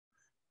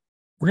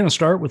We're going to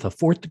start with a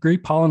fourth degree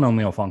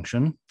polynomial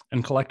function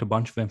and collect a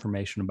bunch of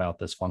information about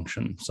this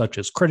function, such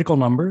as critical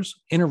numbers,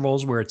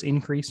 intervals where it's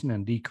increasing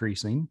and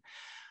decreasing,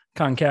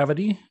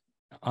 concavity,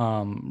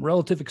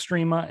 relative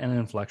extrema, and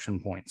inflection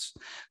points.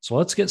 So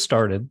let's get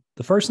started.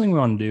 The first thing we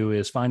want to do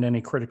is find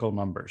any critical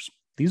numbers.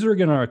 These are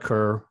going to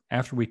occur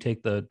after we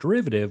take the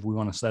derivative. We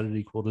want to set it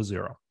equal to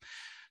 0.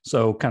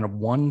 So kind of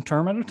one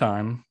term at a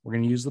time, we're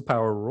going to use the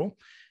power rule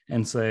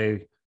and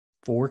say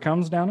 4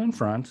 comes down in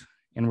front,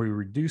 and we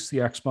reduce the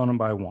exponent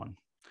by 1.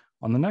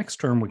 On the next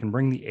term, we can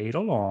bring the 8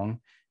 along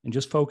and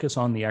just focus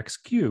on the x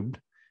cubed.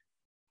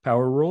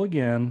 Power rule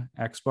again,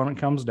 exponent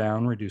comes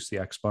down, reduce the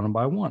exponent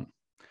by 1.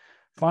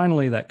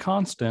 Finally, that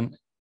constant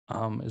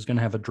is going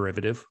to have a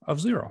derivative of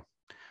 0.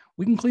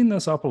 We can clean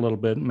this up a little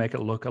bit and make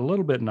it look a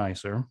little bit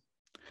nicer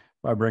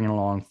by bringing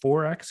along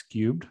 4x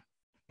cubed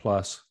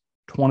plus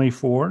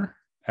 24x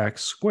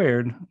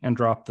squared and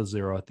drop the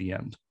 0 at the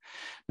end.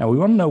 Now we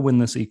want to know when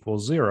this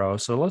equals 0,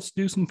 so let's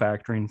do some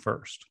factoring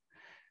first.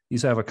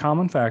 These have a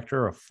common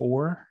factor of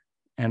 4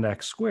 and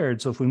x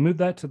squared, so if we move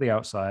that to the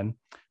outside,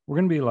 we're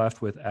going to be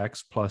left with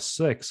x plus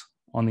 6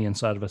 on the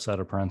inside of a set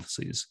of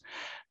parentheses.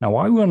 Now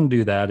why we want to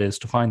do that is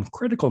to find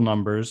critical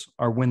numbers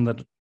are when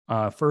the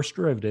first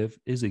derivative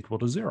is equal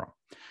to 0.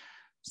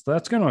 So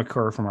that's going to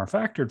occur from our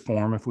factored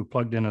form if we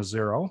plugged in a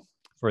 0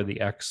 for the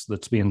x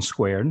that's being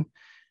squared,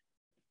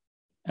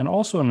 and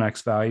also an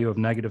x value of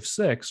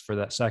 -6 for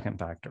that second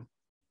factor.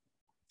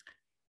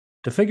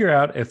 To figure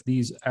out if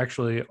these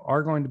actually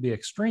are going to be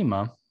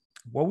extrema,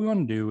 what we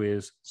want to do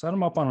is set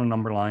them up on a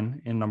number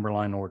line in number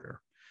line order.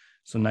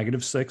 So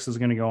 -6 is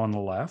going to go on the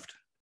left,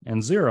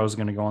 and 0 is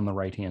going to go on the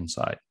right-hand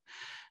side.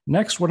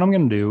 Next, what I'm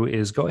going to do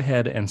is go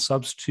ahead and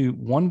substitute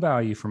one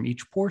value from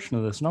each portion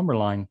of this number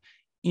line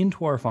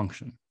into our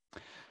function.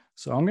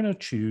 So I'm going to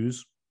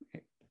choose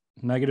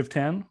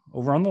 -10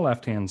 over on the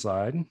left-hand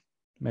side,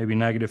 maybe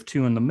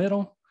 -2 in the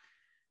middle,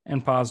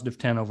 and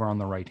 +10 over on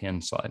the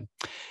right-hand side.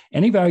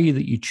 Any value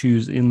that you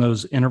choose in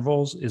those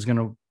intervals is going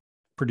to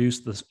produce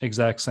the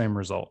exact same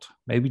result.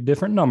 Maybe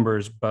different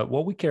numbers, but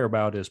what we care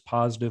about is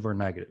positive or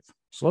negative.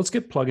 So let's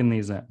get plugging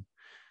these in.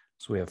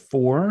 So we have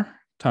 4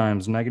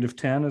 times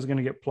 -10 is going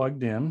to get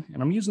plugged in,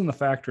 and I'm using the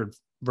factored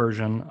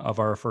version of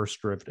our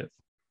first derivative.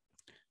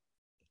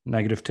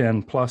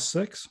 -10 plus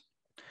 6.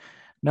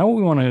 Now what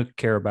we want to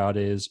care about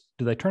is,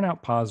 do they turn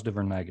out positive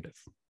or negative?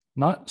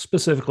 Not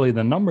specifically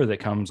the number that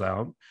comes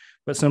out,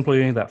 but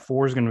simply that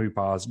 4 is going to be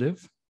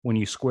positive. When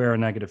you square a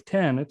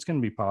 -10, it's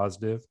going to be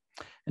positive,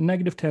 and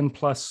 -10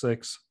 plus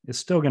 6 is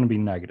still going to be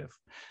negative.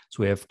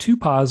 So we have two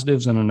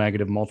positives and a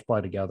negative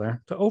multiplied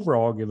together to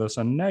overall give us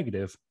a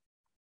negative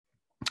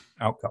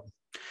outcome.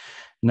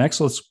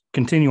 Next, let's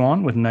continue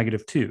on with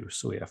 -2.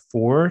 So we have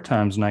 4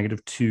 times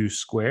 -2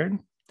 squared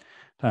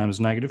times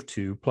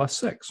 -2 plus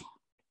 6.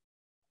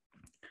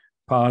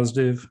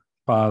 Positive,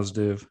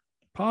 positive,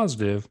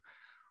 positive.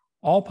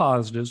 All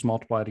positives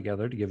multiply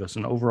together to give us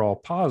an overall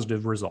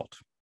positive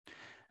result.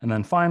 And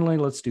then finally,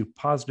 let's do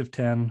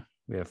 +10.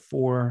 We have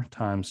 4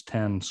 times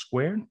 10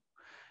 squared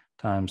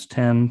times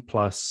 10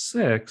 plus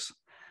 6.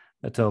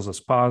 That tells us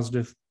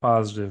positive,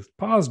 positive,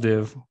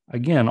 positive.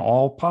 Again,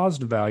 all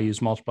positive values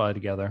multiply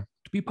together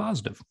to be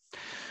positive.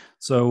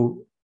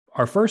 So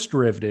our first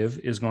derivative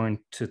is going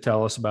to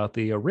tell us about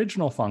the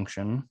original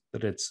function,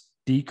 that it's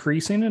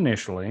decreasing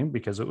initially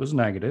because it was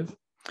negative.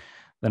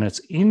 Then it's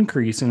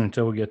increasing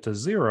until we get to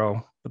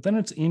 0, but then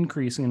it's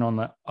increasing on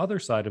the other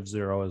side of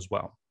 0 as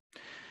well.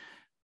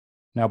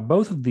 Now,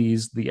 both of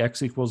these, the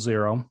x equals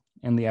 0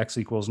 and the x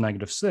equals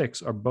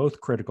 -6, are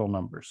both critical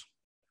numbers.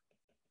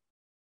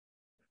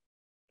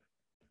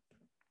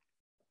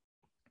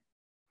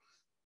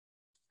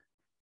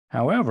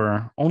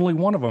 However, only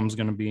one of them is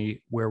going to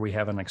be where we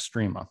have an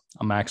extrema,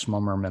 a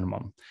maximum or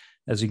minimum.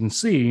 As you can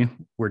see,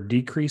 we're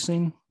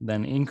decreasing,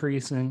 then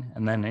increasing,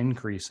 and then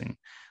increasing.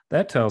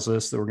 That tells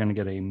us that we're going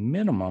to get a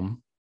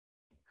minimum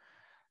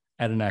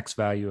at an x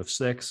value of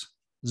 6.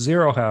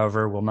 0,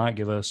 however, will not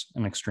give us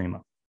an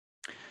extrema.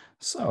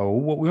 So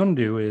what we want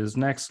to do is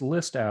next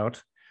list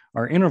out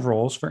our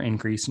intervals for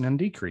increasing and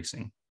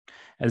decreasing.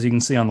 As you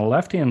can see on the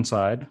left-hand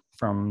side,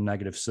 from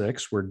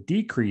 -6, we're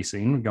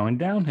decreasing, we're going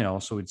downhill.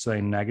 So we'd say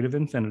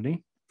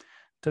 -infinity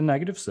to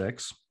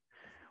 -6.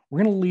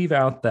 We're going to leave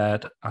out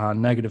that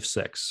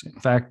 -6. In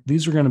fact,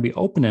 these are going to be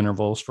open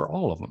intervals for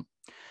all of them.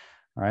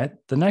 All right,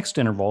 the next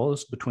interval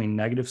is between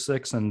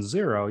 -6 and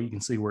 0. You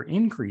can see we're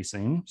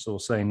increasing, so we'll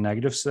say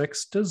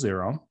 -6 to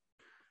 0.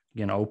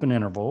 Again, open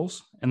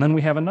intervals. And then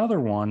we have another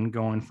one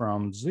going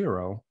from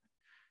 0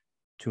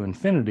 to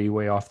infinity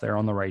way off there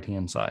on the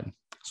right-hand side.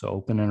 So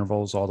open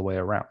intervals all the way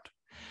around.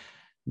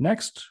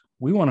 Next,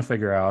 we want to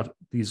figure out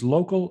these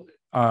local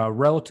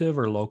relative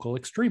or local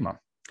extrema.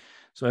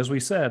 So as we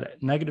said,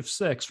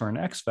 -6 for an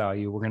x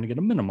value, we're going to get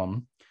a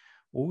minimum.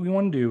 What we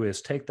want to do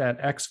is take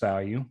that x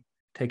value,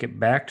 take it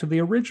back to the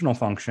original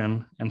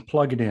function, and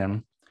plug it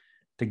in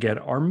to get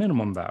our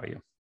minimum value.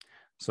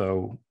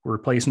 So we're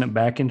replacing it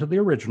back into the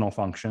original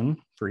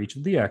function for each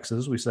of the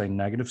x's. We say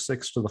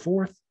 -6 to the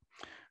 4th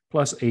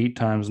plus 8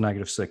 times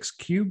 -6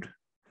 cubed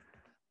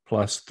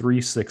plus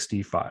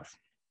 365.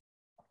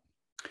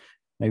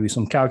 Maybe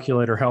some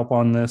calculator help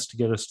on this to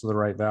get us to the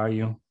right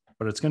value,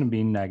 but it's going to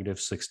be negative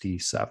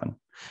 67.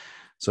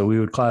 So we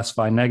would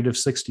classify negative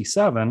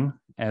 67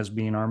 as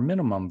being our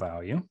minimum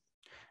value,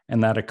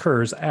 and that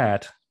occurs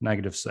at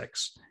negative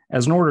 6.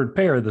 As an ordered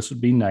pair, this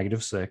would be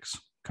negative 6,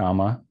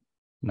 comma,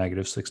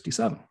 negative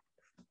 67.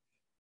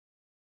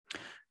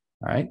 All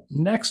right,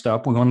 next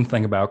up, we want to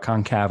think about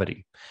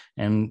concavity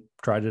and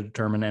try to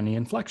determine any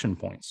inflection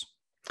points.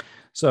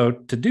 So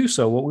to do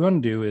so, what we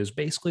want to do is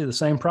basically the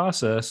same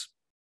process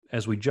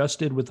as we just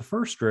did with the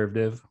first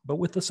derivative, but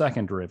with the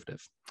second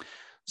derivative.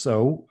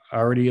 So I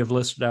already have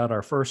listed out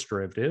our first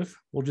derivative.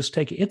 We'll just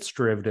take its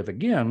derivative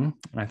again,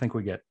 and I think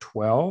we get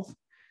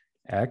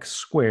 12x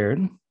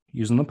squared,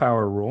 using the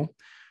power rule,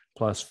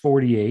 plus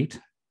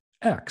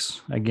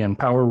 48x. Again,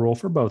 power rule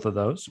for both of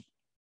those.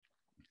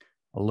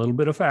 A little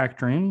bit of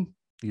factoring.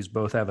 These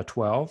both have a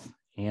 12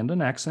 and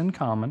an x in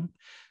common.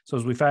 So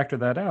as we factor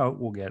that out,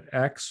 we'll get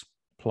x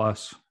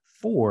plus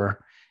 4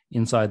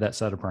 inside that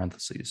set of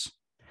parentheses.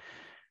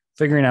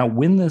 Figuring out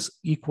when this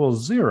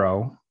equals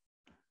 0,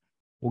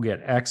 we'll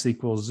get x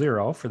equals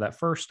 0 for that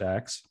first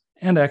x,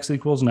 and x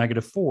equals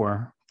negative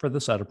 4 for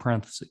the set of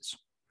parentheses.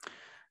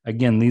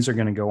 Again, these are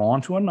going to go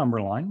onto a number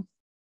line,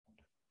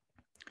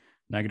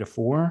 negative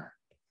 4,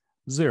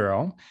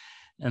 0,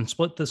 and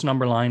split this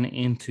number line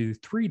into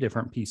 3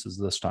 different pieces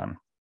this time.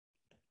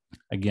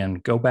 Again,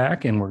 go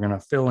back and we're going to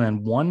fill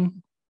in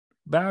one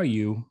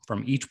value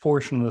from each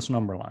portion of this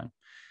number line.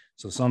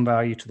 So some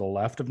value to the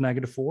left of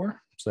negative 4,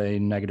 say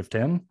negative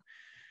 10,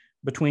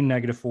 between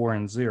negative 4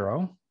 and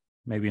 0,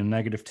 maybe a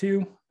negative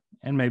 2,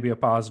 and maybe a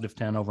positive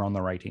 10 over on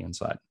the right-hand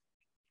side.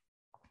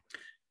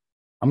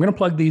 I'm going to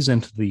plug these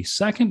into the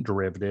second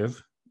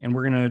derivative, and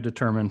we're going to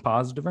determine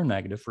positive or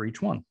negative for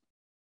each one.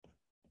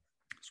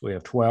 So we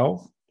have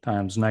 12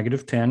 times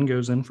negative 10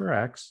 goes in for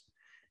x,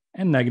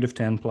 and negative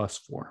 10 plus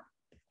 4.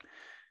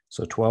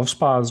 So 12's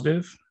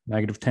positive,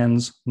 negative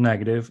 10's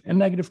negative, and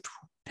negative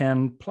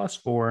 10 plus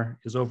 4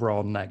 is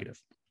overall negative.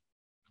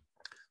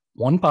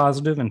 One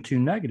positive and 2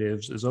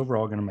 negatives is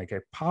overall going to make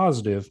a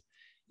positive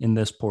in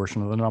this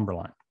portion of the number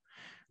line.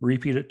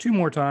 Repeat it 2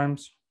 more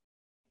times.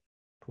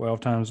 12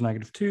 times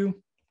negative 2,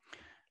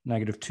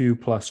 negative 2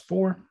 plus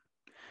 4,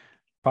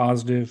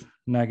 positive,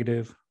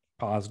 negative,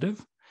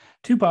 positive.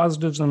 2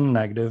 positives and a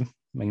negative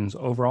means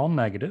overall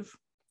negative.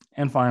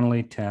 And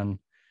finally, 10.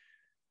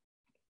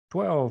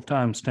 12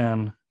 times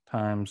 10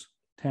 times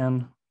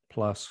 10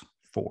 plus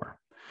 4.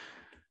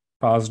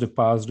 Positive,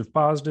 positive,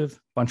 positive.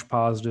 Bunch of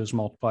positives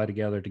multiply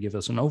together to give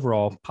us an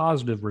overall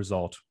positive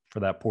result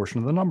for that portion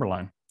of the number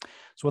line.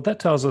 So what that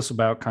tells us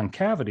about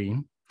concavity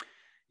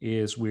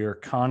is we are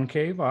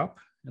concave up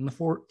in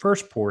the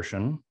first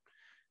portion,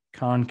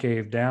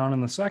 concave down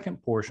in the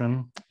second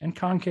portion, and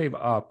concave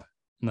up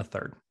in the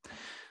third.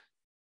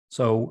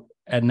 So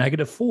at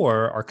negative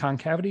 4, our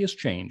concavity has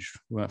changed.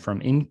 We went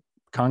from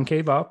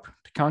concave up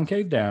to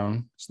concave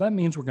down. So that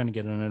means we're going to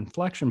get an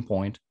inflection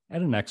point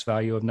at an x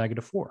value of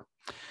negative 4.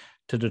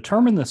 To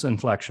determine this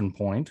inflection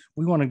point,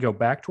 we want to go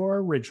back to our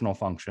original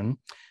function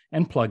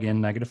and plug in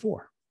negative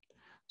 4.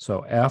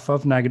 So f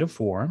of negative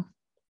 4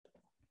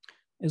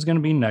 is going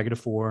to be negative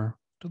 4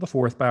 to the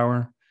 4th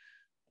power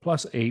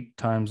plus 8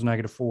 times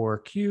negative 4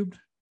 cubed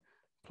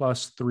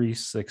plus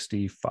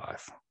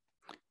 365.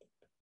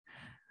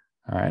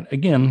 All right,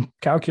 again,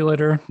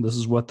 calculator, this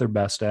is what they're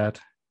best at.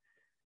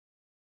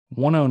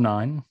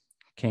 109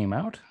 came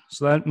out.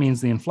 So that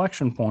means the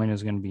inflection point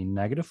is going to be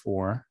negative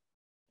 4,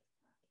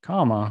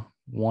 comma,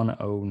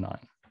 109.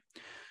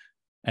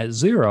 At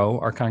 0,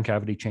 our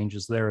concavity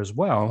changes there as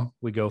well.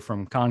 We go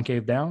from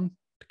concave down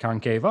to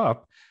concave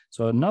up.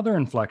 So another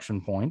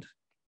inflection point.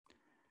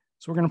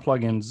 So we're going to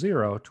plug in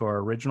 0 to our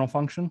original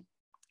function.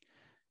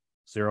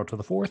 0 to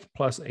the 4th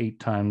plus 8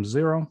 times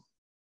 0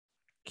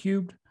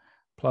 cubed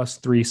plus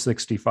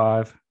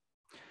 365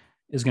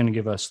 is going to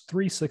give us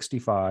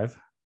 365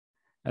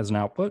 as an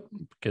output,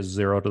 because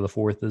 0 to the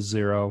 4th is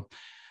 0.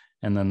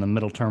 And then the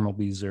middle term will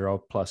be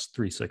 0 plus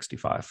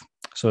 365.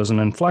 So as an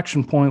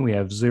inflection point, we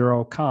have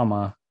 0,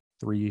 comma,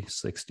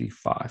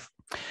 365.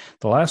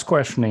 The last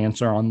question to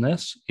answer on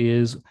this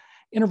is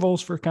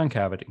intervals for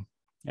concavity.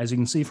 As you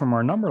can see from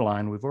our number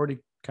line, we've already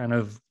kind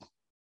of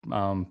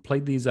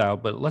played these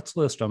out, but let's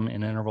list them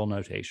in interval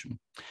notation.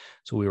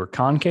 So we were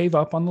concave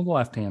up on the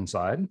left-hand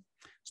side.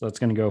 So that's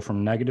going to go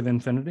from negative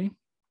infinity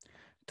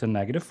to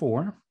negative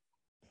 4,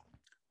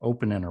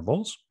 open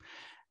intervals.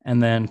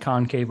 And then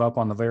concave up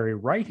on the very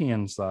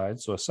right-hand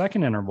side, so a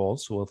second interval,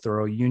 so we'll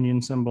throw a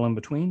union symbol in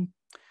between.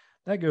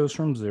 That goes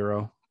from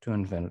 0 to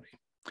infinity.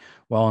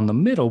 While in the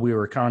middle, we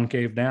were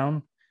concave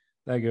down.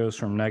 That goes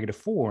from negative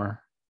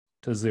 4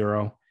 to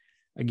 0,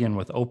 again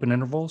with open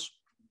intervals.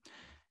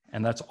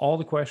 And that's all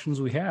the questions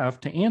we have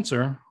to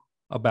answer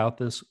about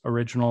this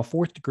original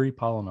 4th degree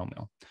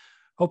polynomial.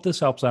 Hope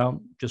this helps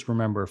out. Just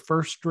remember,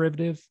 first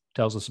derivative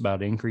tells us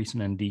about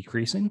increasing and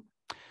decreasing.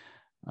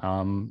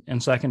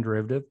 And second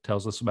derivative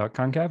tells us about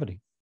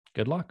concavity.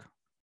 Good luck.